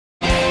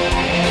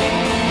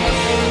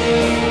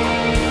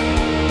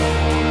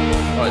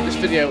This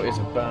video is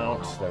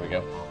about, there we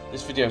go,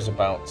 this video is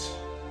about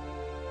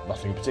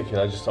nothing in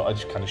particular. I just thought I'd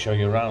just kind of show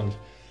you around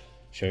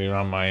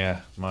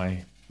my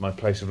my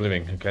place of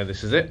living. Okay,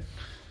 this is it.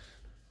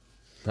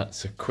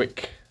 That's a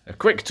quick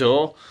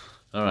tour.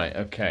 All right,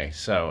 okay,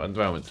 so at the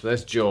moment,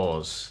 there's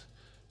Jaws.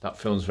 That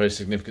film's very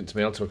significant to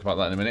me. I'll talk about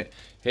that in a minute.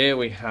 Here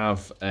we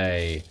have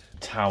a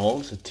towel,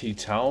 it's a tea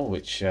towel,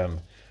 which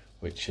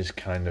is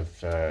kind of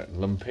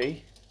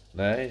lumpy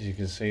there, as you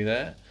can see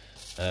there,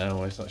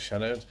 where it's not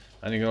shadowed.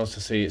 And you can also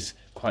see it's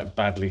quite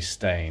badly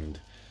stained.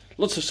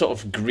 Lots of sort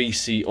of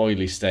greasy,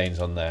 oily stains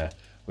on there,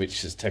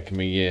 which has taken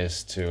me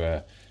years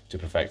to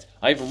perfect.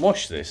 I even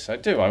wash this. I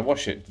do. I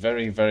wash it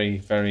very, very,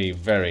 very,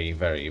 very,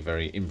 very,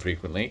 very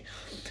infrequently.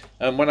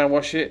 And when I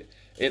wash it,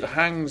 it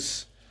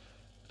hangs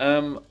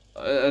and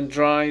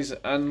dries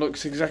and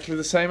looks exactly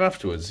the same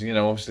afterwards. You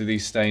know, obviously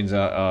these stains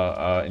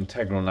are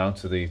integral now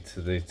to the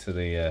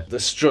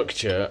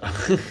structure,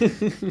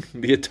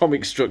 the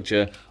atomic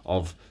structure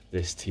of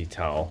this tea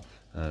towel.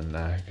 And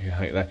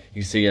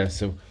you see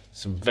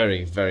some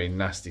very, very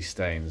nasty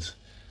stains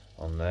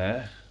on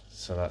there.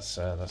 So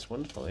that's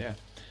wonderful. Yeah.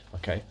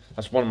 Okay,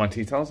 that's one of my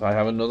tea towels. I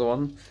have another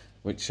one,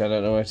 which I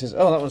don't know where it is.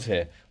 Oh, that one's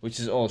here, which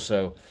is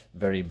also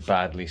very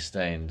badly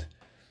stained.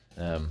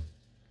 And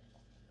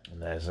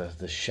there's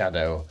the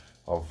shadow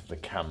of the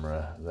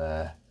camera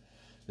there.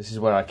 This is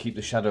where I keep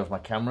the shadow of my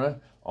camera,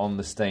 on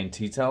the stained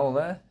tea towel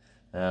there.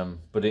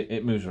 But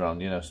it moves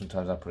around, you know.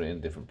 Sometimes I put it in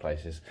different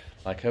places,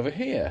 like over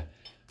here.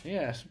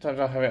 Yeah, sometimes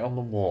I have it on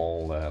the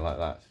wall there, like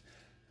that.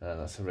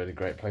 That's a really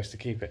great place to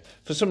keep it.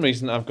 For some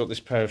reason, I've got this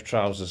pair of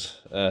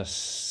trousers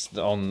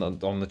on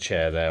the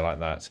chair there, like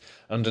that.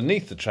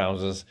 Underneath the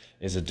trousers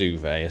is a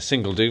duvet, a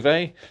single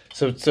duvet.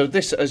 So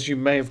this, as you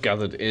may have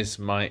gathered, is a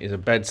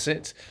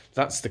bedsit.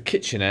 That's the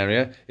kitchen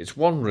area. It's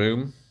one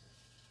room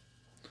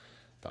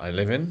that I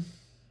live in.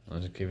 I'll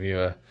just give you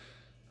a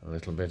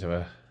little bit of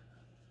a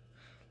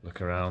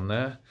look around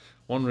there.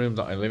 One room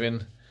that I live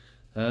in.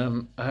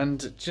 And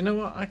do you know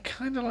what? I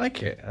kind of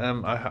like it.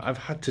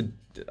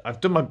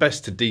 I've done my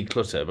best to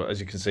declutter, but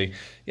as you can see,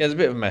 yeah, there's a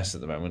bit of a mess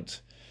at the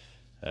moment.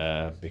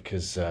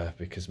 Because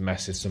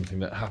mess is something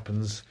that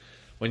happens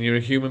when you're a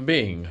human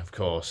being, of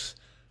course.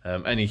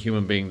 Any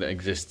human being that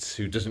exists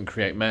who doesn't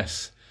create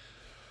mess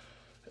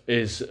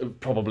is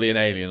probably an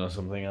alien or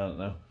something. I don't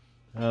know.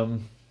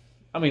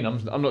 I mean,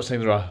 I'm not saying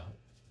there are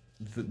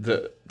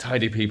that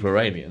tidy people are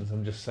aliens.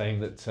 I'm just saying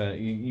that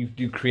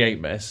you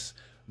create mess,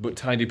 but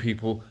tidy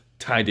people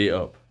tidy it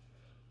up,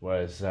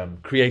 whereas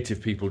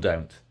creative people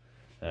don't.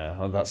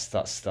 That's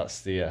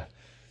the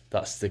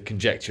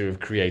conjecture of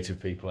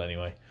creative people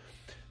anyway.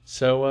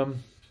 So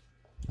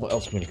what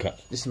else can we look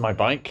at? This is my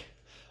bike.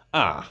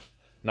 Now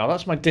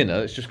that's my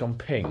dinner. It's just gone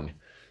ping.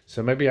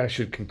 So maybe I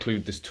should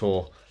conclude this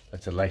tour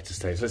at a later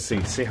stage. Let's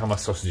see how my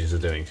sausages are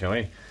doing, shall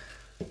we?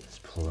 Let's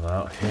pull them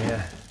out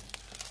here.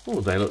 Oh,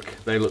 they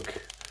look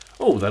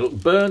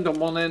burned on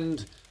one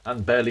end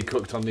and barely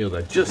cooked on the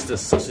other, just as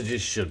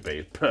sausages should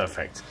be.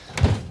 Perfect.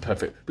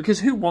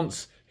 Because who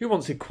wants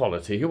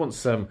equality? Who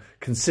wants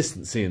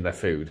consistency in their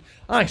food?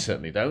 I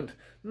certainly don't.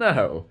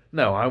 No.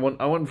 I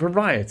want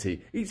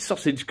variety. Each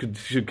sausage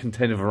should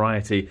contain a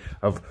variety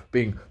of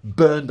being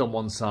burned on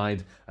one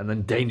side and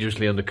then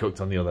dangerously undercooked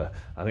on the other.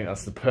 I think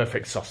that's the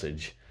perfect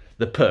sausage.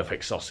 The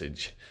perfect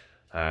sausage.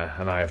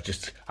 And I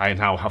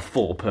now have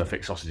 4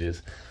 perfect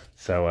sausages.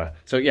 So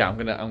yeah, I'm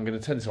gonna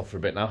turn this off for a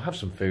bit now. Have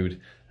some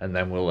food, and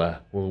then we'll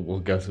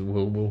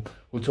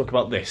talk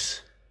about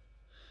this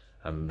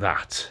and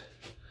that.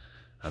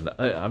 And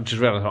I'm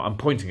just realising I'm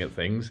pointing at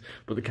things,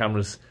 but the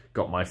camera's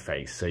got my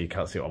face, so you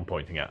can't see what I'm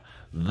pointing at.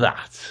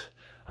 That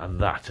and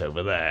that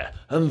over there,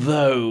 and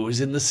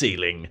those in the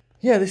ceiling.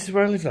 Yeah, this is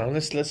where I live now.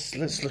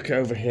 Let's look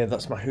over here.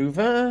 That's my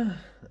Hoover.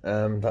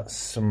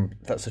 That's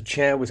a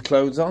chair with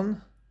clothes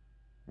on,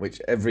 which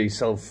every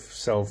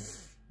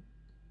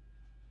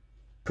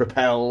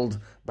self-propelled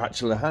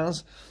bachelor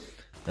has.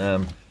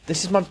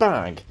 This is my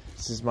bag.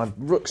 This is my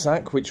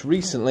rucksack, which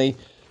recently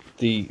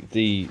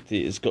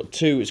it's got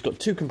two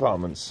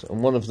compartments,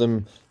 and one of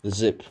them, the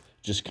zip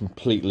just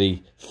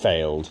completely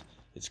failed.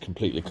 It's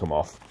completely come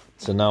off.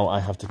 So now I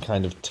have to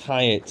kind of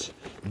tie it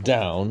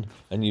down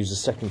and use the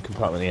second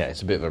compartment. Yeah,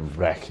 it's a bit of a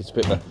wreck. It's a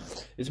bit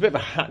of a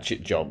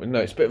hatchet job. No,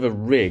 it's a bit of a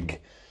rigged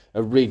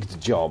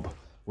job,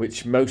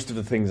 which most of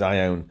the things I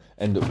own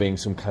end up being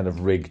some kind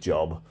of rig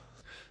job.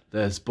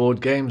 There's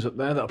board games up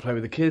there that I play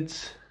with the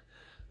kids.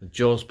 The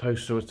Jaws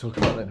poster, we'll talk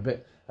about that in a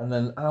bit. And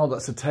then,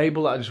 that's a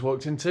table that I just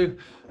walked into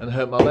and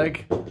hurt my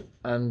leg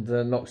and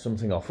knocked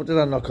something off. What did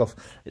I knock off?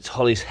 It's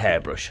Holly's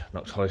hairbrush.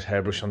 Knocked Holly's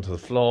hairbrush onto the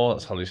floor.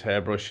 That's Holly's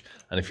hairbrush.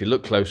 And if you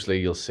look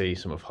closely, you'll see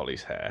some of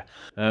Holly's hair.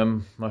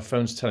 My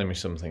phone's telling me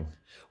something.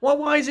 Well,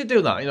 why is it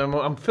doing that? You know,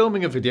 I'm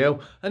filming a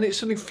video and it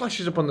suddenly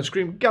flashes up on the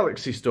screen.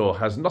 Galaxy Store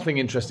has nothing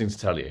interesting to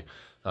tell you.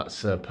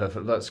 That's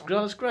perfect.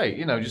 That's great.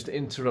 You know, just to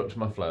interrupt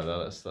my flow there.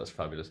 That's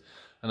fabulous.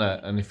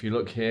 And if you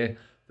look here,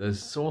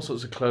 there's all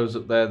sorts of clothes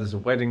up there. There's a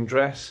wedding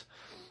dress.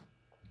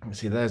 You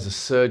see, there's a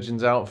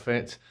surgeon's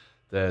outfit.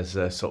 There's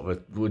a sort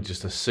of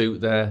just a suit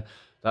there.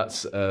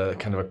 That's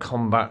kind of a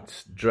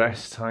combat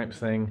dress type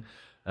thing.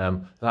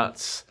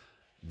 That's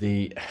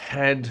the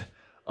head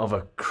of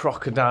a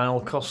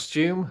crocodile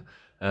costume,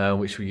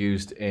 which we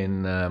used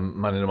in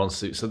Man in a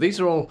Monster Suit. So these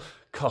are all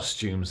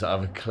costumes that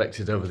I've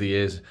collected over the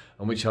years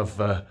and which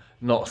I've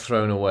not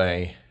thrown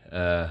away.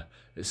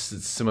 It's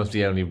some of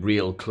the only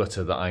real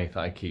clutter that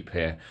I keep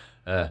here.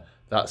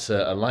 That's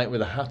a light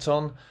with a hat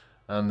on,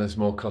 and there's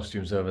more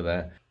costumes over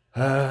there.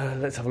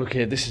 Let's have a look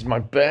here. This is my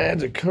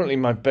bed. Currently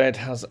my bed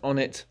has on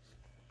it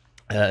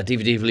a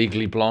DVD of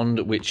Legally Blonde,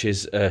 which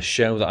is a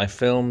show that I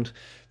filmed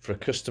for a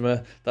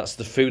customer. That's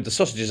the food, the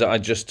sausages that I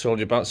just told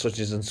you about,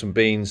 sausages and some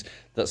beans.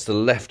 That's the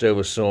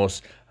leftover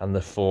sauce and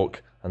the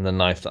fork and the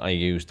knife that I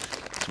used.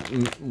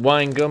 Some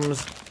wine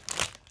gums.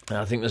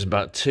 I think there's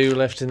about 2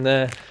 left in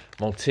there.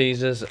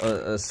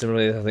 Maltesers,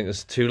 similarly, I think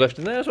there's 2 left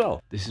in there as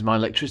well. This is my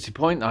electricity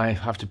point. I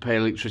have to pay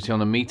electricity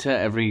on a meter.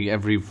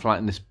 Every flat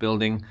in this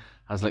building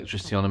has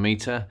electricity on a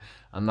meter,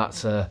 and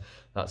that's a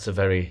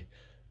very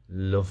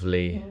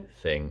lovely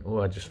thing.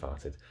 Oh, I just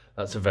farted.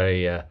 That's a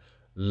very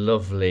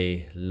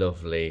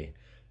lovely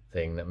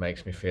thing that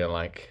makes me feel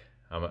like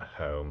I'm at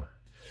home,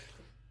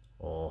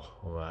 or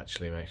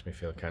actually makes me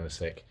feel kind of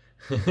sick.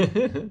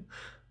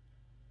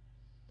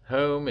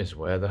 Home is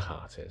where the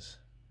heart is.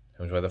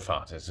 Home is where the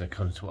fart is,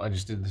 according to what I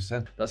just did this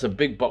then. That's a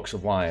big box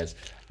of wires.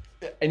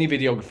 Any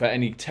videographer,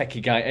 any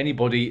techie guy,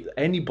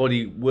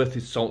 anybody worth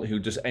his salt who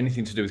does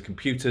anything to do with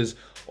computers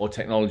or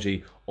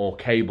technology or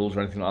cables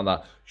or anything like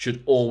that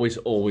should always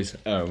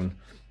own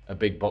a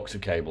big box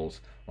of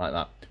cables like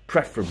that.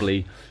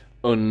 Preferably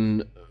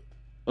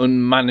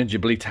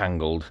unmanageably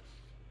tangled.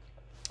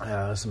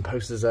 Some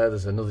posters there.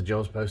 There's another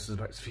Jaws poster,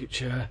 Back to the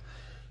Future.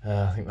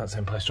 I think that's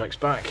Empire Strikes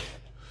Back.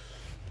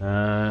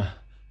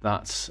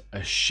 That's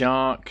a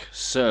shark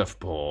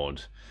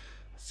surfboard.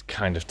 It's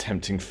kind of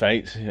tempting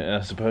fate,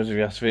 I suppose,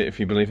 if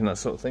you believe in that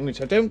sort of thing,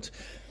 which I don't.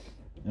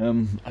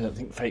 I don't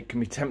think fate can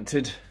be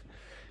tempted.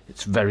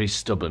 It's very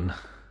stubborn.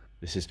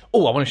 This is...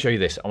 Oh, I want to show you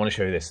this.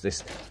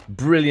 This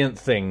brilliant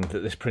thing that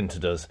this printer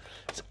does.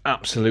 It's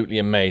absolutely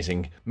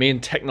amazing. Me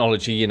and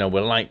technology, you know,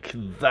 we're like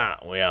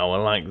that. We're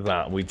like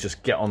that. We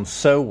just get on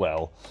so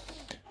well.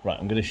 Right,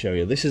 I'm going to show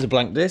you. This is a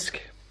blank disc.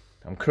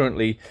 I'm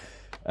currently...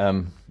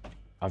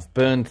 I've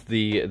burned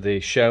the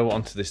show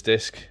onto this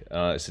disc.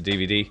 It's a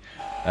DVD,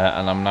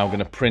 and I'm now going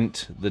to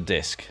print the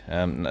disc.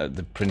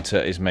 The printer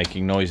is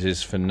making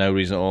noises for no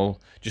reason at all.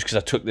 Just because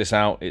I took this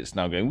out, it's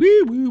now going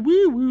woo woo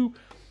woo woo.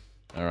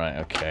 All right,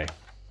 okay.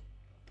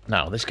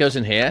 Now this goes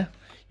in here.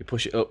 You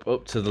push it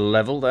up to the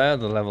level there,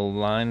 the level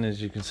line,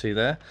 as you can see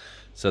there.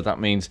 So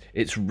that means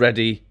it's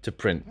ready to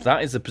print.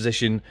 That is the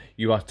position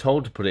you are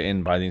told to put it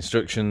in by the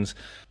instructions.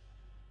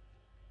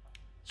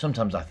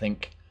 Sometimes I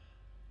think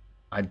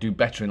I'd do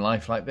better in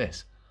life like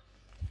this.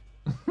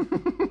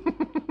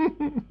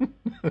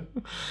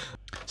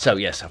 So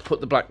yes, I've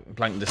put the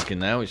blank disc in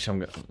now, which I'm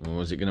going... Oh,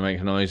 is it going to make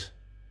a noise?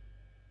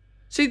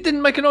 See, it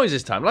didn't make a noise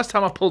this time. Last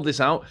time I pulled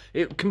this out,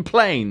 it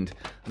complained.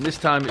 And this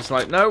time it's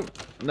like, no,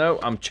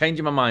 I'm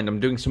changing my mind. I'm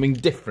doing something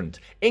different.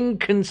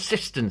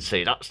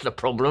 Inconsistency, that's the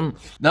problem.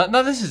 Now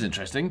this is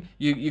interesting.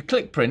 You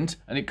click print,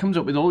 and it comes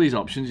up with all these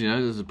options. You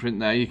know, there's a print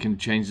there. You can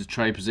change the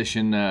tray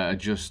position,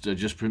 adjust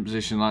print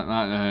position like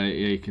that.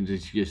 You can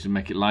just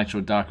make it lighter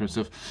or darker and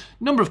stuff.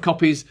 Number of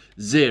copies,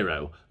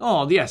 0.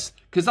 Oh, yes.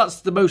 Because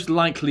that's the most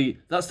likely,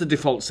 that's the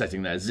default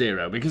setting there,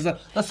 0, because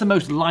that's the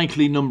most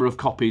likely number of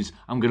copies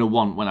I'm going to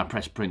want when I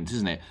press print,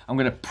 isn't it? I'm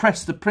going to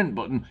press the print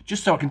button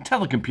just so I can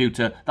tell the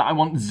computer that I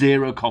want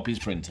 0 copies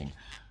printing.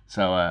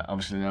 So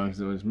obviously now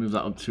let's move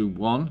that up to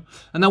 1.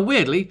 And now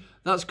weirdly,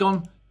 that's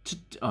gone to,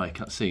 oh, I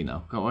can't see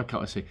now. Why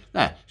can't I see?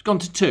 There, it's gone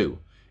to 2.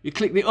 You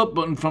click the up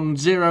button from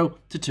 0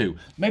 to 2.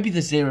 Maybe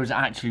the 0 is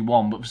actually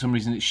 1, but for some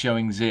reason it's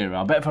showing 0.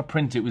 I bet if I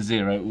print it with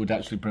 0, it would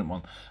actually print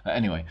 1.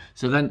 Anyway,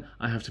 so then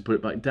I have to put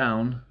it back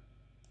down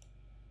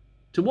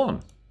to 1.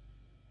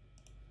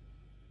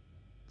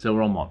 So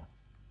we're on 1.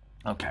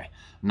 Okay.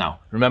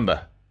 Now,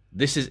 remember,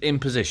 this is in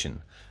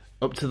position.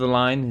 Up to the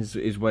line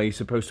is where you're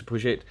supposed to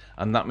push it,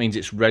 and that means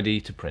it's ready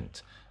to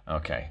print.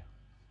 Okay.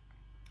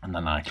 And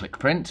then I click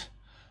print,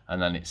 and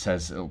then it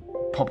says...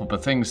 It'll pop up a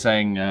thing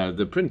saying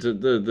the printer,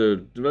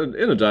 the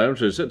inner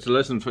diameter is set to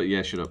less than 4.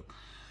 Yeah, shut up.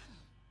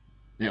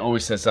 It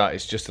always says that.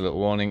 It's just a little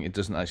warning. It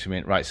doesn't actually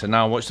mean... Right, so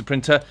now watch the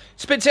printer. It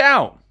spits it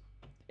out.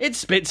 It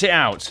spits it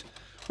out.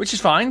 Which is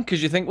fine,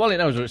 because you think, well, it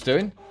knows what it's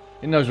doing.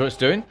 It knows what it's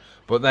doing.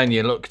 But then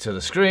you look to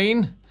the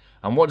screen,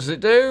 and what does it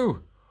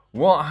do?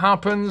 What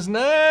happens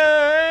next?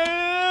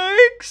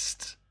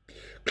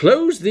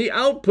 Close the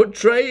output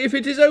tray if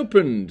it is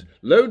opened.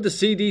 Load the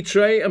CD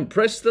tray and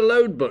press the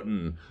load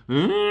button.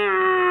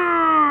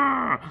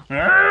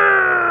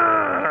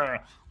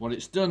 What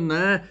it's done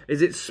there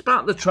is it's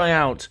spat the tray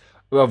out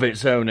of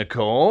its own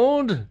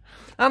accord,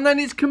 and then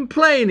it's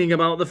complaining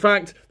about the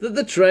fact that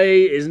the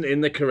tray isn't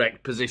in the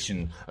correct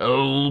position.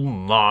 Oh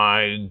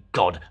my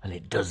God, and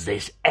it does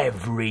this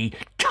every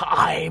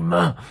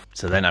time.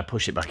 So then I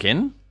push it back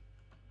in.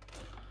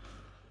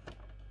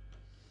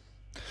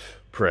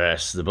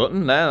 press the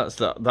button there. That's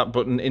that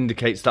button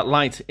indicates, that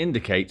light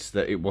indicates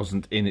that it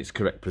wasn't in its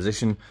correct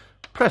position.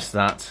 Press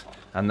that,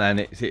 and then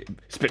it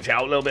spits it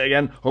out a little bit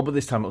again. Oh, but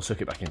this time it'll suck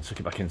it back in, suck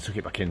it back in, suck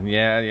it back in.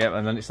 Yeah,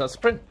 and then it starts to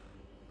print.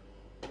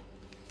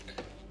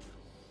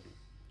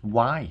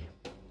 Why?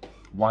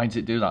 Why does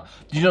it do that?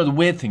 Do you know the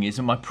weird thing is,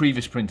 that my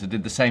previous printer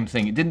did the same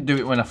thing. It didn't do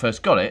it when I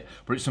first got it,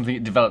 but it's something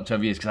it developed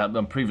over years, because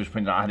on previous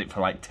printer I had it for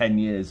like 10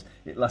 years.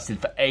 It lasted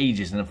for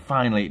ages, and then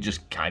finally it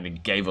just kind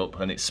of gave up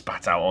and it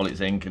spat out all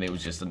its ink, and it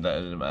was just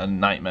a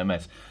nightmare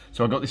mess.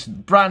 So I got this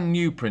brand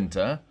new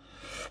printer,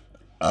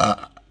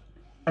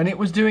 and it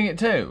was doing it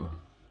too.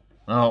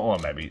 Oh, or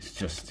maybe it's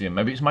just,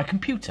 maybe it's my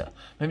computer.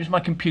 Maybe it's my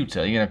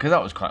computer, because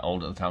that was quite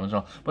old at the time as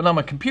well. But now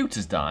my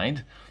computer's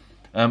died.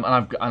 And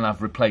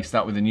I've replaced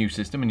that with a new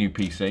system, a new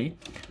PC.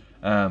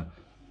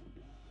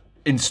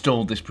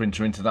 Installed this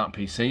printer into that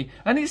PC,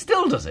 and it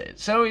still does it.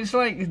 So it's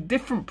like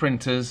different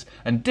printers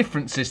and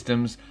different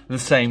systems, the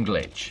same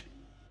glitch.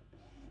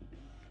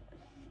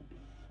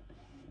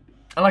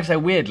 And like I say,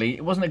 weirdly,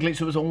 it wasn't a glitch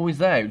that was always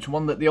there. It's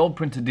one that the old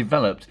printer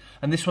developed,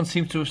 and this one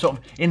seems to have sort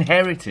of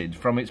inherited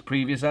from its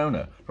previous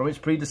owner, from its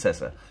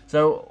predecessor.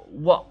 So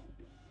what?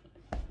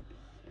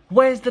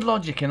 Where's the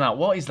logic in that?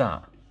 What is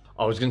that?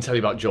 I was going to tell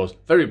you about Jaws.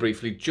 Very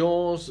briefly,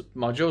 Jaws,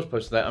 my Jaws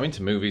poster there. I'm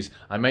into movies,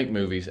 I make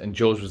movies, and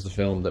Jaws was the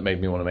film that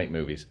made me want to make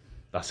movies.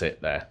 That's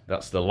it there.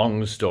 That's the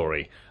long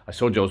story. I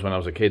saw Jaws when I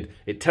was a kid.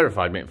 It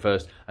terrified me at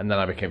first, and then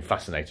I became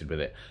fascinated with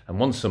it. And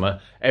one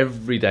summer,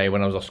 every day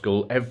when I was off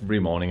school, every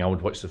morning I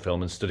would watch the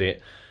film and study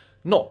it.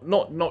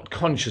 Not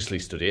consciously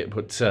study it,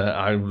 but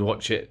I would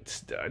watch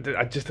it.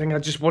 I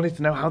just wanted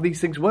to know how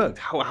these things worked.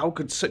 How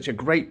could such a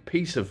great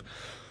piece of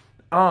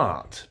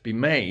art be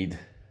made?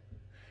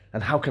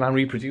 And how can I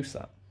reproduce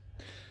that?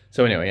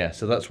 So anyway, yeah,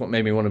 so that's what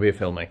made me want to be a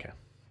filmmaker.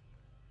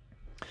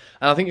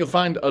 And I think you'll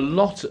find a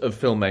lot of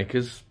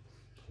filmmakers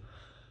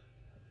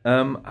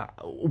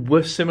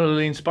were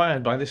similarly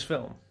inspired by this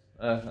film.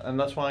 And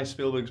that's why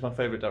Spielberg's my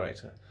favourite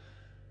director.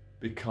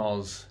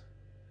 Because,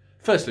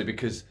 firstly,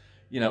 because,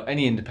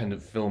 any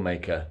independent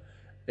filmmaker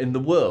in the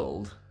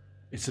world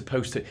is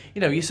supposed to,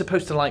 you're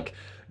supposed to like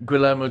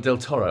Guillermo del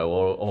Toro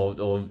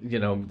or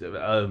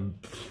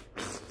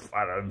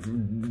I don't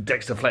know,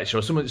 Dexter Fletcher,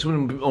 or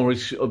someone more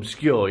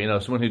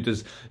obscure, someone who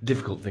does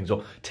difficult things,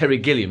 or Terry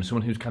Gilliam,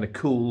 someone who's kind of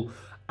cool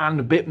and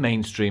a bit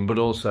mainstream, but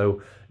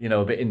also,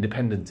 a bit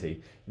independent-y.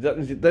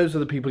 Those are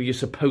the people you're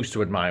supposed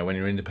to admire when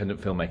you're an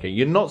independent filmmaker.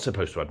 You're not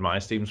supposed to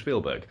admire Steven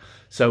Spielberg.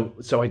 So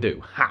I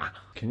do. Ha!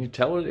 Can you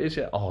tell what it is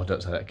yet? Oh,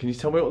 don't say that. Can you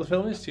tell me what the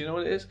film is? Do you know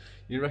what it is?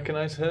 You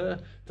recognise her?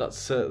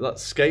 That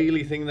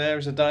scaly thing there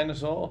is a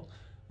dinosaur.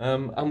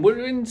 And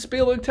we're in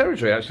Spielberg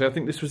territory, actually. I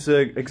think this was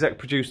exec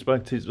produced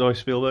by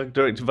Spielberg,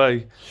 directed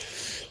by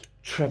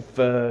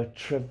Trevor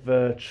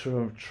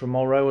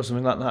Tremorrow or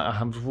something like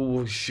that.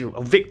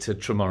 Victor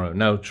Tremorrow.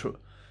 No,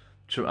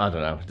 I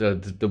don't know.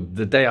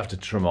 The day after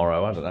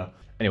Tremorrow. I don't know.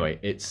 Anyway,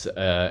 it's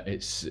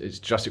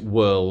Jurassic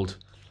World,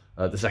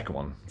 the second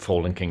one,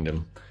 Fallen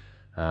Kingdom.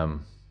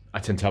 I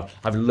tend to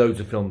have loads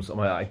of films.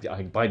 I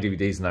buy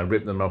DVDs and I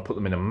rip them and I'll put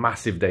them in a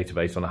massive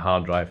database on a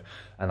hard drive,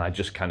 and I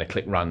just kind of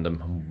click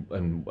random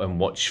and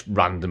watch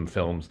random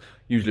films.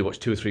 Usually watch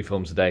 2 or 3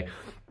 films a day.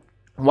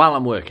 While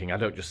I'm working, I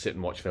don't just sit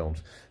and watch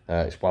films.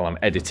 It's while I'm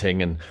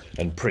editing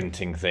and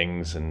printing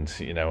things and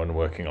and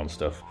working on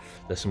stuff.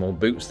 There's some old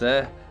boots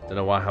there. Don't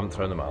know why I haven't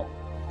thrown them out.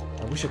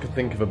 I wish I could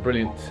think of a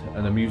brilliant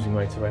and amusing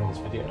way to end this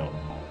video,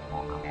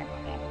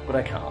 but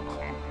I can't.